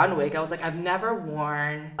had a brown wig. I was like, I've never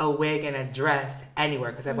worn a wig and a dress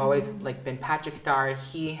anywhere, because I've always like been PatrickStarrr,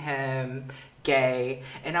 he, him, gay.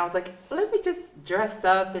 And I was like, let me just dress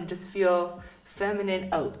up and just feel feminine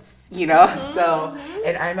oats, you know?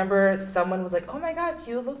 And I remember someone was like, oh my God,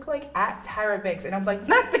 you look like at Tyra Banks. And I'm like,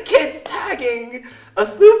 not the kids tagging a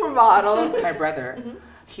supermodel. My brother,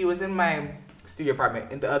 he was in my studio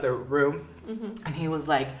apartment in the other room, and he was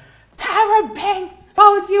like, Tyra Banks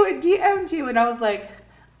followed you and DM'd you. And I was like,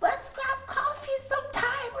 let's grab coffee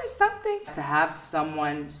sometime or something. To have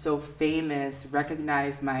someone so famous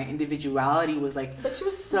recognize my individuality was like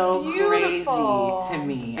so crazy to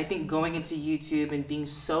me. I think going into YouTube and being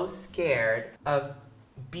so scared of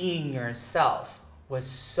being yourself was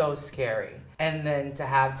so scary. And then to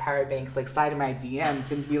have Tyra Banks like slide in my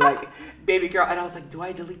DMs and be like, baby girl, and I was like, do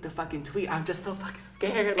I delete the fucking tweet? I'm just so fucking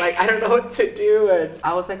scared. Like, I don't know what to do. And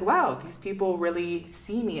I was like, wow, these people really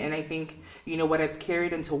see me. And I think, you know, what I've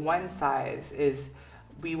carried into one size is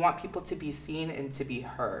we want people to be seen and to be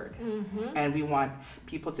heard. And we want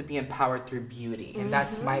people to be empowered through beauty. And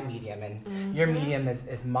that's my medium. And your medium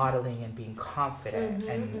is modeling and being confident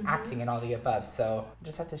and acting and all the above. So I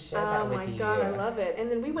just have to share that with you. Oh my God, I love it.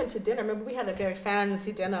 And then we went to dinner. Remember, we had a very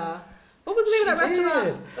fancy dinner. What was the name of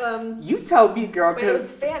that restaurant? You tell me, girl, because it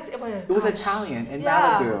was fancy. It was Italian in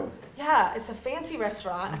Malibu. Yeah, it's a fancy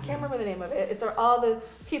restaurant. I can't remember the name of it. It's where all the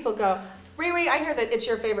people go, Riri, I hear that it's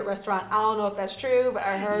your favorite restaurant. I don't know if that's true, but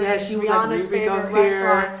I heard it's she was Rihanna's like, Riri favorite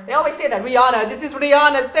restaurant. here. They always say that, Rihanna, this is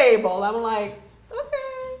Rihanna's table. I'm like,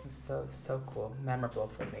 okay. So cool. Memorable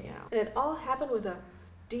for me. Yeah. And it all happened with a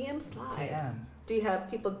DM slide. DM. Do you have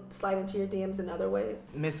people slide into your DMs in other ways?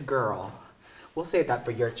 Miss Girl. We'll save that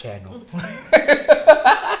for your channel.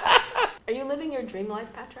 Are you living your dream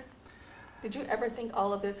life, Patrick? Did you ever think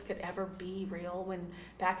all of this could ever be real when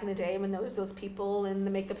back in the day when there was those people in the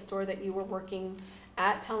makeup store that you were working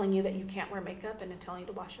at telling you that you can't wear makeup and then telling you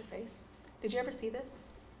to wash your face? Did you ever see this?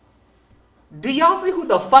 Do y'all see who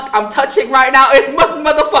the fuck I'm touching right now? It's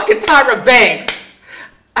motherfucking TYRA Banks.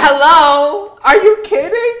 Hello? Are you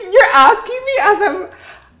kidding? You're asking me as I'm...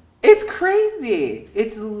 It's crazy.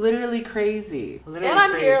 It's literally crazy. Literally and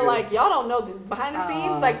I'm crazy. here like, y'all don't know the behind the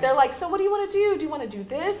scenes. Like, they're like, so what do you want to do? Do you want to do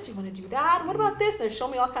this? Do you want to do that? What about this? And they're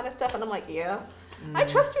showing me all kind of stuff. And I'm like, yeah, I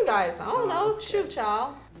trust you guys. I don't know. Shoot,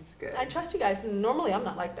 child. That's good. I trust you guys. And normally I'm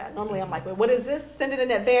not like that. Normally I'm like, wait, what is this? Send it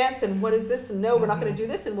in advance. And what is this? And no, we're not going to do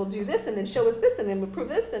this. And we'll do this. And then show us this. And then we'll prove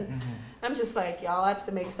this. And I'm just like, y'all, I have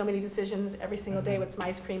to make so many decisions every single day with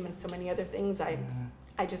SMiZE cream and so many other things. I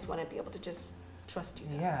just want to be able to just trust you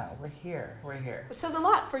guys. Yeah, we're here. We're here. Which says a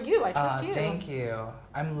lot for you. I trust you. Thank you.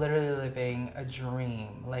 I'm literally living a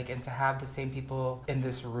dream. Like, and to have the same people in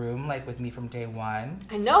this room, like with me from day one.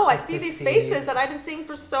 I know. I see these faces that I've been seeing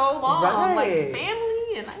for so long. Right. Like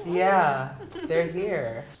family and yeah, they're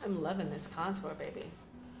here. I'm loving this contour, baby.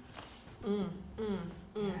 I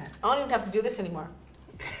don't even have to do this anymore.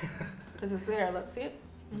 Because it's there. Look, see it?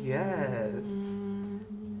 Yes.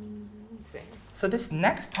 See. So this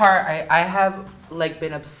next part I have like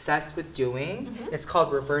been obsessed with doing. It's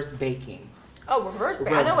called reverse baking. Oh, reverse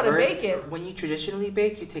bake. I know what a bake is. When you traditionally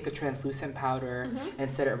bake, you take a translucent powder and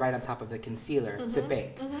set it right on top of the concealer to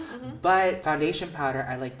bake. But foundation powder,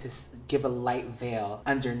 I like to give a light veil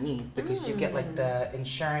underneath because you get like the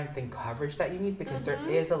insurance and coverage that you need because there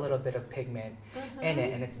is a little bit of pigment in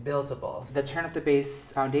it and it's buildable. The Turn Up the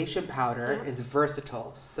Base foundation powder is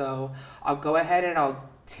versatile. So I'll go ahead and I'll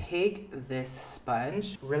take this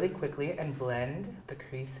sponge really quickly and blend the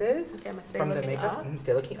creases from the makeup.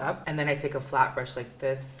 Stay looking up. And then I take a flat brush like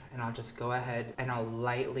this and I'll just go ahead and I'll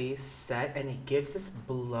lightly set and it gives this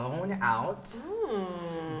blown out,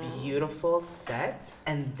 beautiful set.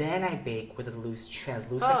 And then I bake with a loose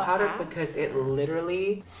translucent powder because it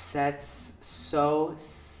literally sets so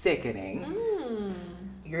sickening.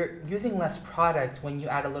 You're using less product when you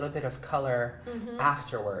add a little bit of color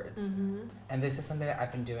afterwards. And this is something that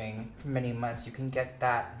I've been doing for many months. You can get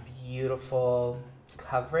that beautiful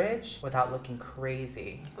coverage without looking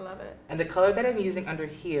crazy. I love it. And the color that I'm using under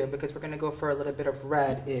here, because we're gonna go for a little bit of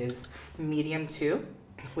red, is medium 2,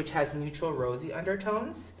 which has neutral rosy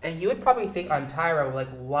undertones. And you would probably think on TYRA, like,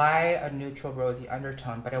 why a neutral rosy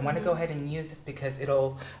undertone? But I want to go ahead and use this because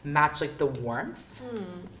it'll match like the warmth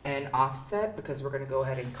and offset because we're gonna go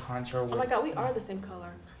ahead and contour with. Oh my God, we are the same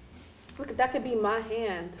color. Look, that could be my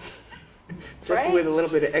hand. Just with a little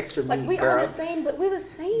bit of extra meat, like we girl. are the same, but we're the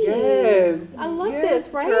same. Yes. I love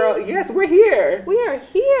this, right? Girl. Yes, we're here. We are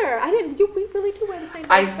here. We really do wear the same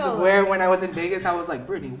I color. swear when I was in Vegas, I was like,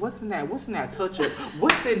 Brittany, what's in that? What's in that touch-up?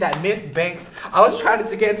 What's in that Miss Banks? I was trying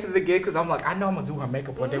to get into the gig because I'm like, I know I'm going to do her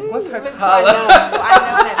makeup one day. What's her color? So I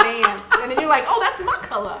know in advance. And then you're like, oh, that's my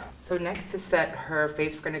color. So next to set her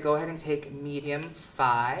face, we're going to go ahead and take medium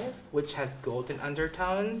 5, which has golden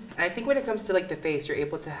undertones. And I think when it comes to like the face, you're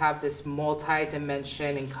able to have this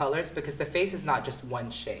multi-dimension in colors because the face is not just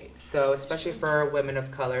one shade. So especially for women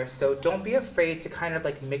of color. So don't be afraid to kind of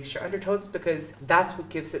like mix your undertones because that's what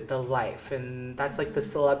gives it the life. And that's like the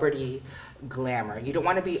celebrity glamour. You don't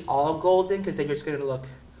want to be all golden because then you're just going to look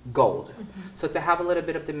gold. So to have a little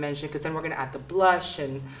bit of dimension, because then we're going to add the blush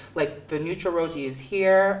and like the neutral rosy is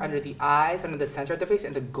here under the eyes, under the center of the face,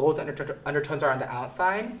 and the gold undertones are on the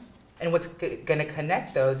outside. And what's going to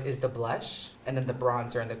connect those is the blush and then the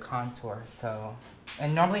bronzer and the contour. So,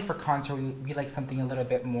 and normally for contour, we like something a little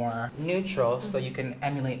bit more neutral so you can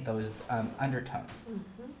emulate those undertones.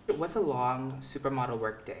 What's a long supermodel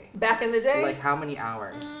work day? Back in the day? Like how many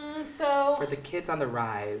hours? So for the kids on the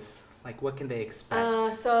rise, like what can they expect?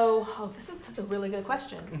 That's a really good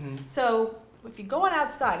question. So if you're going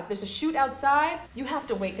outside, if there's a shoot outside, you have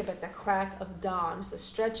to wake up at the crack of dawn just to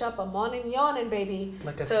stretch up a morning yawning, baby.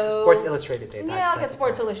 Like a Sports Illustrated day. Yeah, like a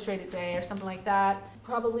Sports Illustrated day or something like that.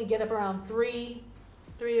 Probably get up around 3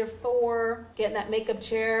 or 4, get in that makeup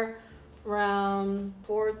chair around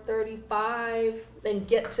 4:35, then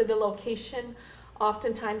get to the location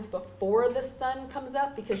oftentimes before the sun comes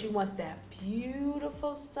up because you want that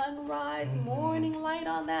beautiful sunrise morning light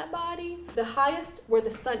on that body. The highest where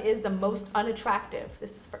the sun is the most unattractive,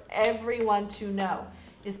 this is for everyone to know,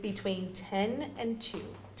 is between 10 and 2.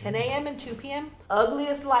 10 a.m. and 2 p.m.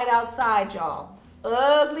 Ugliest light outside, y'all.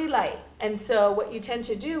 Ugly light. And so what you tend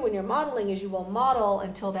to do when you're modeling is you will model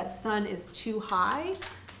until that sun is too high.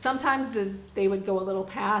 Sometimes they would go a little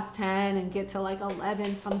past 10 and get to like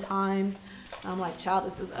 11 sometimes. I'm like, child,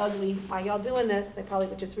 this is ugly. Why y'all doing this? They probably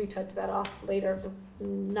would just retouch that off later.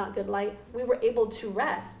 Not good light. We were able to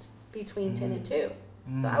rest between 10 and 2.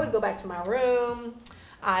 So I would go back to my room.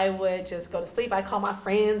 I would just go to sleep. I'd call my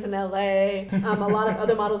friends in LA. A lot of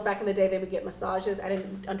other models back in the day, they would get massages. I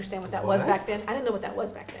didn't understand what that was back then. I didn't know what that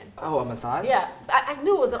was back then. Oh, a massage? Yeah, I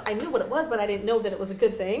knew what it was, but I didn't know that it was a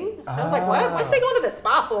good thing. I was like, what are they going to the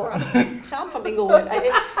spa for? I was like, I'm from Inglewood.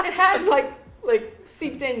 It hadn't like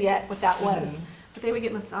seeped in yet what that was. But they would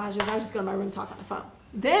get massages. I would just go to my room and talk on the phone.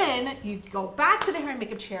 Then you go back to the hair and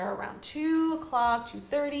makeup chair around 2 o'clock,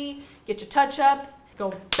 2:30, get your touch-ups,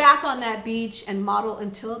 go back on that beach and model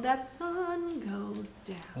until that sun goes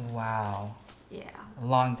down. Wow. Yeah.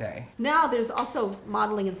 Long day. Now there's also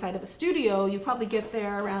modeling inside of a studio. You probably get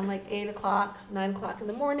there around like 8 o'clock, 9 o'clock in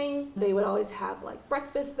the morning. They would always have like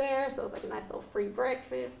breakfast there, so it's like a nice little free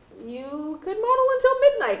breakfast. You could model until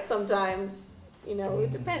midnight sometimes. You know,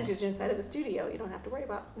 it depends. You're inside of a studio. You don't have to worry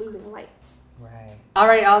about losing light. Right. All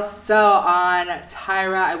right, y'all. So on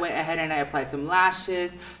Tyra, I went ahead and I applied some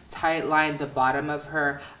lashes, tight lined the bottom of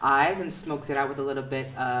her eyes, and smoked it out with a little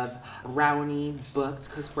bit of Brownie Booked,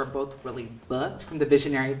 because we're both really booked, from the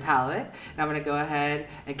Visionary palette. And I'm going to go ahead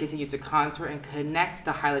and continue to contour and connect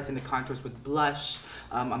the highlights and the contours with blush.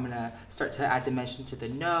 I'm going to start to add dimension to the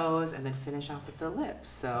nose and then finish off with the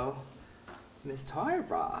lips. So, Miss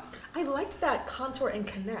Tyra. I liked that contour and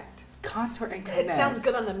connect. Contour and connect. It sounds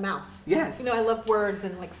good on the mouth. Yes. You know, I love words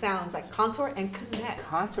and like sounds, like contour and connect.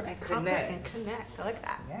 Contour and connect. Contour and connect. I like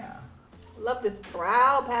that. Yeah. Love this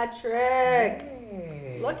brow, Patrick.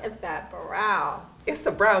 Hey. Look at that brow. It's the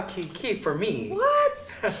brow kiki for me.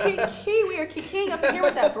 What? Kiki, we are kikiing up in here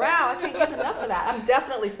with that brow. I can't get enough of that. I'm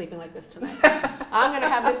definitely sleeping like this tonight. I'm going to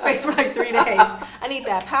have this face for like 3 days. I need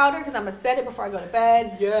that powder because I'm going to set it before I go to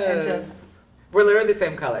bed. Yes. And just... We're literally the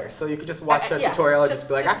same color, so you could just watch the tutorial and just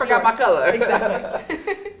be like, I forgot yours. my color.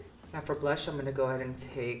 Exactly. Now for blush, I'm going to go ahead and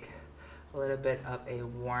take a little bit of a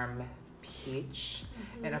warm peach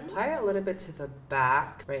and apply it a little bit to the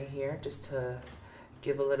back right here, just to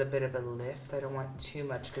give a little bit of a lift. I don't want too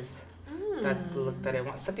much because that's the look that I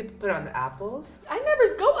want. Some people put it on the apples. I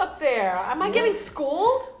never go up there. Am I getting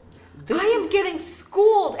schooled? I am getting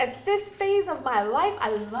schooled at this phase of my life.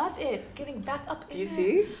 I love it. Getting back up in Do you there.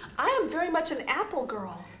 see? I am very much an apple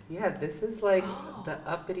girl. Yeah, this is like the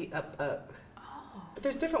uppity up. But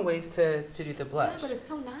there's different ways to do the blush. Yeah, but it's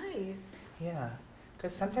so nice. Yeah,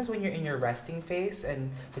 because sometimes when you're in your resting face and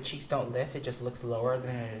the cheeks don't lift, it just looks lower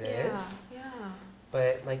than it is. Yeah.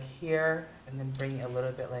 But like here, and then bring it a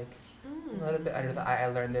little bit like a little bit under the eye. I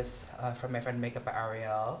learned this from my friend Makeup by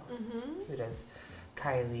Ariel, who does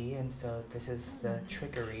Kylie, and so this is the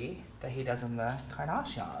trickery that he does in the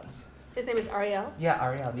Kardashians. His name is Ariel? Yeah,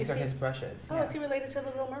 Ariel. These are his brushes. Oh, yeah. is he related to the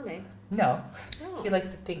Little Mermaid? No. Oh. He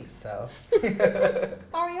likes to think so.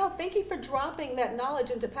 Ariel, thank you for dropping that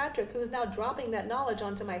knowledge into Patrick, who is now dropping that knowledge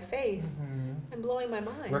onto my face and blowing my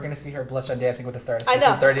mind. We're going to see her blush on Dancing with the Stars. I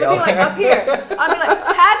know. 30. We'll be like up here. I'll be like,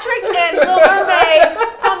 Patrick and Little Mermaid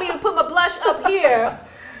told me to put my blush up here.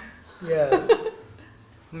 Yes.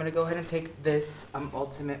 I'm going to go ahead and take this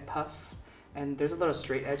Ultimate Puff. And there's a little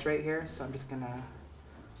straight edge right here, so I'm just going to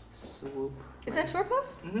swoop. Is that your puff?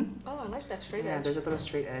 Mm-hmm. Oh, I like that straight Yeah, edge. there's a little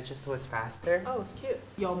straight edge just so it's faster. Oh, it's cute.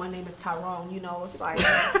 Yo, my name is Tyrone. You know, it's like,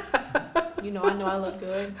 you know I look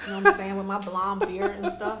good. You know what I'm saying? With my blonde beard and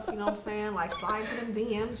stuff. You know what I'm saying? Like, slide to them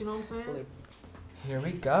DMs. You know what I'm saying? Here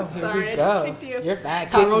we go. Here Sorry, we I go. just kicked you. You're fine.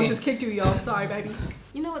 Tyrone just kicked you, yo. Sorry, baby.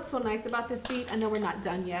 You know what's so nice about this beat? I know we're not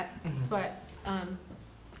done yet, but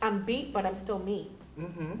I'm beat, but I'm still me.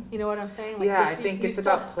 You know what I'm saying? Like yeah, this, I think it's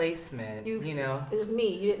about placement. You know, it was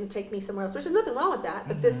me. You didn't take me somewhere else, which is nothing wrong with that.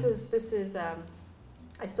 But this is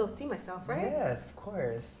I still see myself, right? Yes, of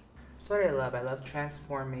course. That's what I love. I love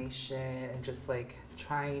transformation and just like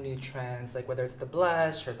trying new trends, like whether it's the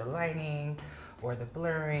blush or the lining or the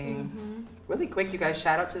blurring. Really quick, you guys,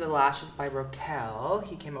 shout out to the lashes by Raquel.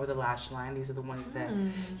 He came up with a lash line. These are the ones that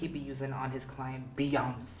he'd be using on his client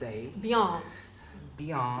Beyonce. Beyonce.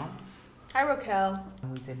 Hi, Raquel.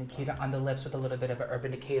 We did Nikita on the lips with a little bit of an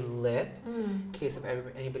Urban Decay lip. In case if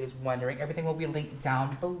anybody's wondering, everything will be linked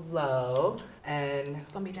down below. And It's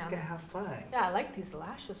gonna be down just gonna there. have fun. Yeah, I like these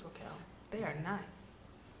lashes, Raquel. They are nice.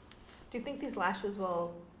 Do you think these lashes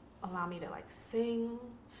will allow me to like sing?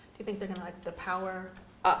 Do you think they're gonna like the power?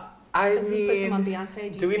 Because he puts them on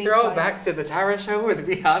Beyonce. Do we throw it back to the Tyra show with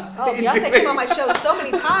Beyonce? Oh, Beyonce came on my show so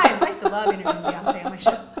many times. I used to love interviewing Beyonce on my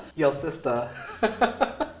show. Yo, sister.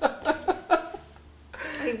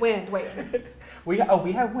 Hey, wind. Wait. We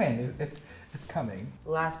have wind. It's coming.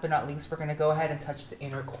 Last but not least, we're gonna go ahead and touch the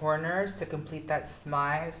inner corners to complete that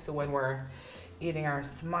SMiZE. So when we're eating our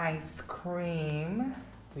SMiZE cream,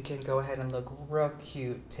 we can go ahead and look real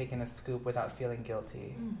cute taking a scoop without feeling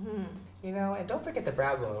guilty. Mm-hmm. You know, and don't forget the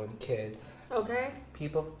brow bone, kids. Okay.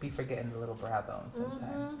 People be forgetting the little brow bone sometimes.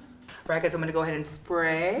 Mm-hmm. All right, guys, I'm gonna go ahead and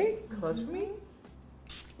spray. Close for me.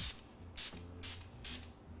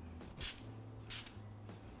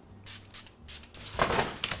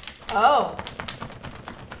 Oh.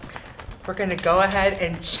 We're gonna go ahead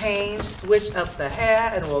and switch up the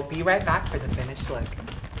hair, and we'll be right back for the finished look.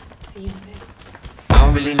 See you in a minute. I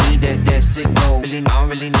don't really need that sick go. Really, I don't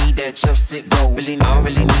really need that your sick go. Really, I don't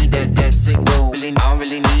really need that sick go. Really, I don't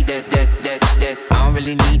really need that. I don't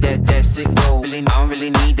really need that sick go. Really, I don't really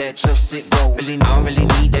need that your sick go. Really, I don't really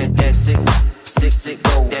need that sick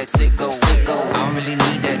go. That sick go. I don't really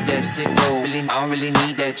need that sick go. Really, I don't really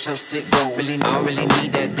need that your sick go. Really, I don't really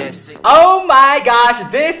need that sick. Oh my gosh,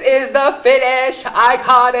 this is the finished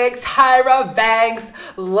iconic Tyra Banks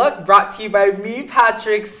look, brought to you by me,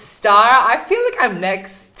 PatrickStarrr. I feel like I'm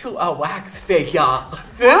next to a wax figure.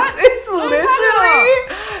 This is literally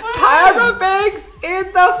Tyra Banks in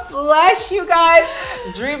the flesh, you guys.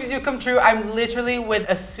 Dreams do come true. I'm literally with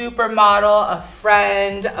a supermodel, a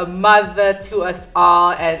friend, a mother to us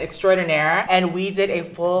all, and extraordinaire. And we did a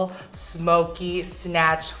full smoky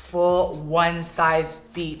snatch, full one size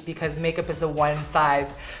beat, because makeup is a one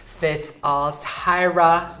size fits all.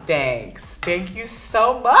 Tyra Banks, thank you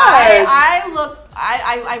so much.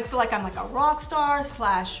 I feel like I'm like a rock star /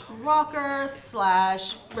 rocker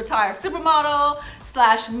 / retired supermodel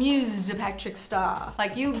 / muse to PatrickStarrr.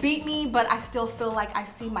 Like, you beat me, but I still feel like I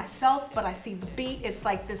see myself, but I see the beat. It's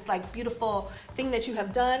like this like beautiful thing that you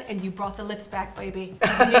have done, and you brought the lips back, baby.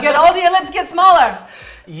 When you get older, your lips get smaller.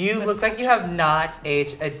 You look like you have not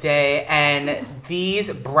aged a day, and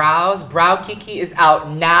these brows, Brow Kiki is out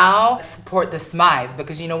now. Support the SMiZE,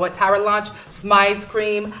 because you know what Tyra launched? SMiZE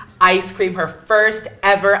cream, ice cream, her first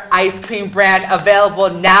ever ice cream brand, available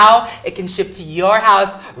now. It can ship to your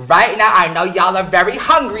house right now. I know y'all are very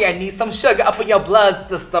hungry and need some sugar up in your blood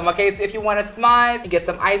system, okay? So if you want a SMiZE, you get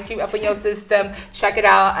some ice cream up in your system, check it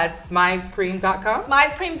out at SMiZEcream.com.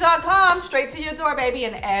 SMiZEcream.com, straight to your door, baby,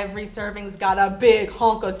 and every serving's got a big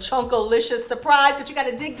hunk of chunkalicious surprise that you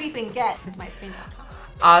gotta dig deep and get. SMiZEcream.com.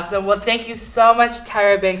 Awesome. Well, thank you so much,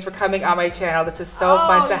 Tyra Banks, for coming on my channel. This is so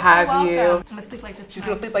fun to have you. I'm gonna sleep like this tonight. She's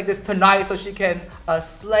gonna sleep like this tonight so she can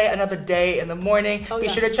slay another day in the morning. Oh, Be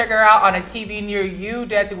yeah. sure to check her out on a TV near you,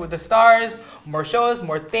 Dancing with the Stars. More shows,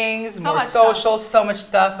 more things, more socials, so much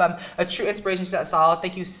stuff. A true inspiration to us all.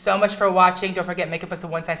 Thank you so much for watching. Don't forget, makeup is a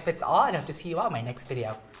one size fits all, and I hope to see you all in my next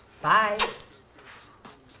video. Bye.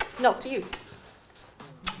 No, to you.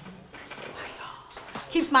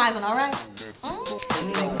 Keep smiling, all right? I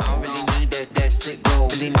don't really need that sick go.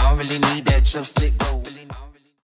 Really, I don't really need that your sick go.